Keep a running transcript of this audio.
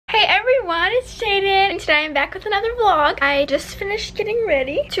everyone, it's Jaiden, and today I'm back with another vlog. I just finished getting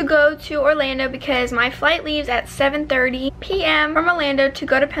ready to go to Orlando because my flight leaves at 7:30 p.m. from Orlando to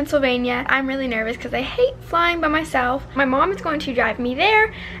go to Pennsylvania. I'm really nervous because I hate flying by myself. My mom is going to drive me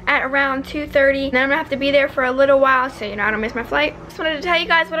there at around 2:30, and then I'm gonna have to be there for a little while so I don't miss my flight. Just wanted to tell you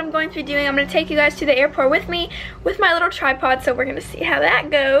guys what I'm going to be doing. I'm gonna take you guys to the airport with me with my little tripod, so we're gonna see how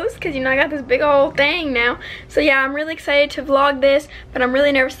that goes because I got this big old thing now. So yeah, I'm really excited to vlog this, but I'm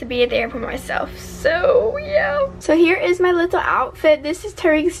really nervous to be at the airport myself. So yeah. So here is my little outfit. This is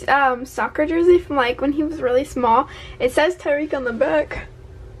Tariq's soccer jersey from when he was really small. It says Tariq on the back.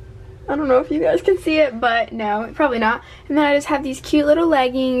 I don't know if you guys can see it, but no, probably not. And then I just have these cute little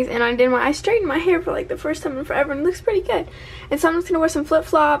leggings, and I straightened my hair for the first time in forever, and it looks pretty good. And so I'm just gonna wear some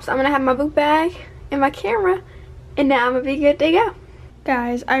flip-flops. I'm gonna have my book bag and my camera, and now I'm gonna be good to go.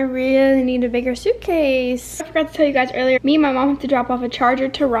 Guys, I really need a bigger suitcase. I forgot to tell you guys earlier, me and my mom have to drop off a charger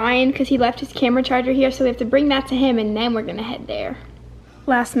to Ryan because he left his camera charger here, so we have to bring that to him, and then we're gonna head there.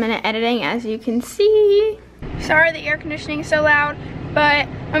 Last minute editing, as you can see. Sorry the air conditioning is so loud, but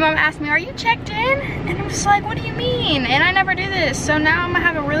my mom asked me, are you checked in? And I'm just like, what do you mean? And I never do this, so now I'm gonna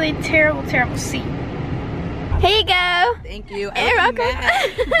have a really terrible seat. Here you go. Thank you. You're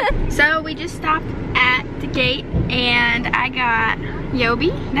welcome. So we just stopped at the gate, and I got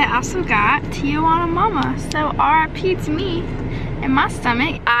Yobi. I also got Tijuana Mama. So RIP to me and my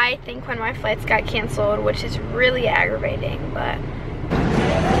stomach. I think when my flights got canceled, which is really aggravating, but.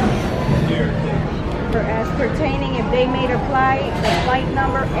 For as pertaining if they made a flight, the flight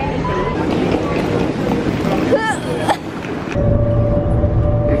number, anything.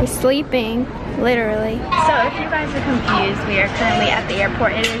 We're sleeping. Literally. So if you guys are confused, we are currently at the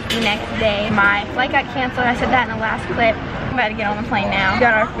airport. It is the next day. My flight got canceled. I said that in the last clip. I'm about to get on the plane now. We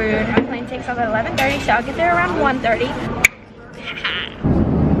got our food. My plane takes off at 11:30, so I'll get there around 1:30.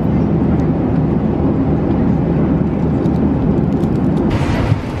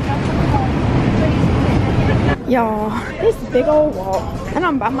 Y'all, this big old walk, and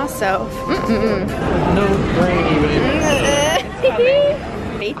I'm by myself. No brain.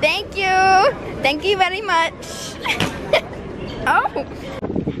 Thank you. Thank you very much. Oh,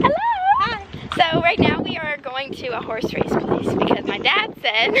 hello. Hi. So right now we are going to a horse race place because my dad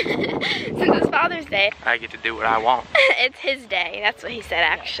said, since it's Father's Day, I get to do what I want. It's his day. That's what he said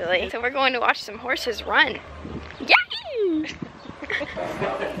actually. So we're going to watch some horses run. Yay!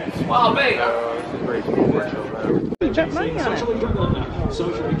 Wow, babe.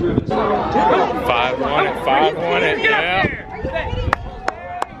 5-1 it, yeah.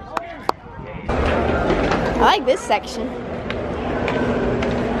 I like this section. Yeah,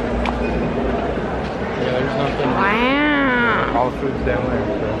 there's nothing. Wow. All the food's down there.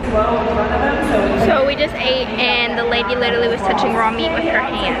 So we just ate, and the lady literally was touching raw meat with her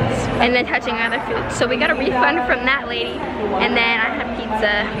hands and then touching other food. So we got a refund from that lady, and then I had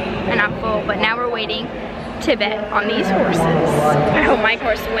pizza and I'm full, but now we're waiting to bet on these horses. I hope my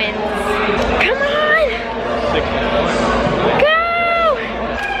horse wins. Come on! Go!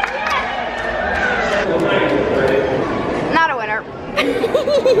 Not a winner.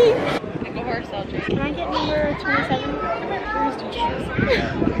 Pick a horse, I'll drink. Can I get number 27?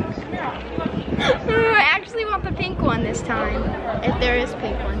 I actually want the pink one this time, if there is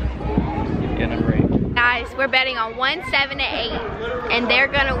pink one. Yeah, number 8. Guys, we're betting on 1, 7, and 8, and they're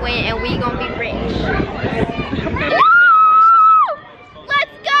gonna win, and we gonna be rich. No!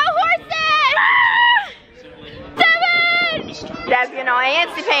 Let's go, horses! 7! That's,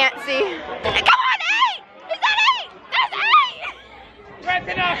 antsy pantsy. Come on, 8! Is that 8? That's 8! Right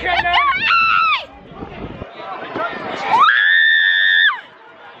the knock right now.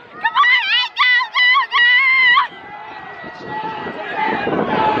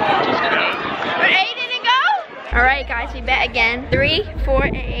 Alright guys, we bet again. 3, 4,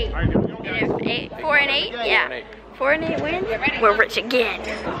 and 8. And if 4 and 8, yeah. 4 and 8 wins, we're rich again.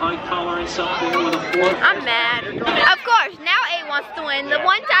 I'm mad. Of course, now 8 wants to win. The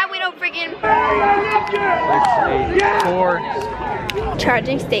one time we don't freaking... 4.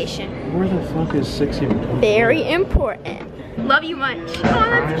 Charging station. Where the fuck is 6 even? Very important. Love you much. Oh,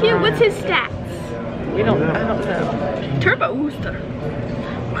 that's cute. What's his stats? I don't know. Turbo Booster.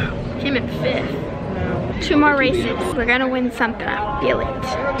 Wow. Came in 5th. 2 more races. We're gonna win something, I feel it.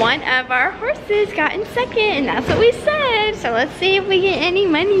 One of our horses got in 2nd, and that's what we said. So let's see if we get any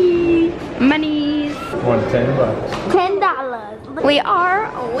money. Monies. Won $10. $10. We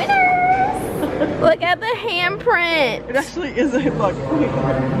are winners. Look at the handprint. It actually is a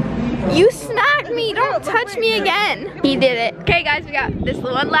bucket. You smacked me. Don't touch me again. He did it. Okay, guys, we got this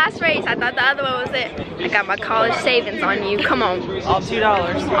one last race. I thought the other one was it. I got my college savings on you. Come on. Off $2.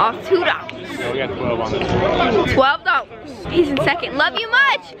 Off $2. No, we got 12 on this one. $12. He's in second. Love you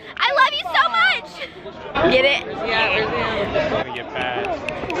much. I love you so much. Get it? Yeah, there's him. It's gonna get bad.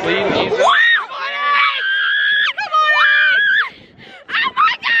 Please, Wow! Come on, Alex! Come on, Alex! Oh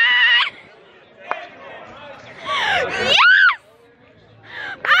my God! Yes!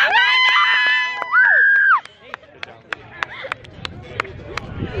 Oh my God!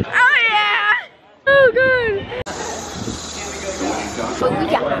 Oh yeah! Oh good!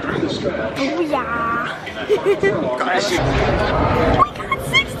 Booyah! Booyah! We got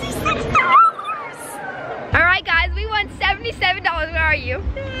 $66! Alright guys, we won $77. Where are you?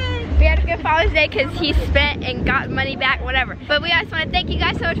 We had a good Father's Day because he spent and got money back, whatever. But we just want to thank you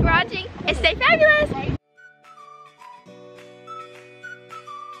guys so much for watching and stay fabulous!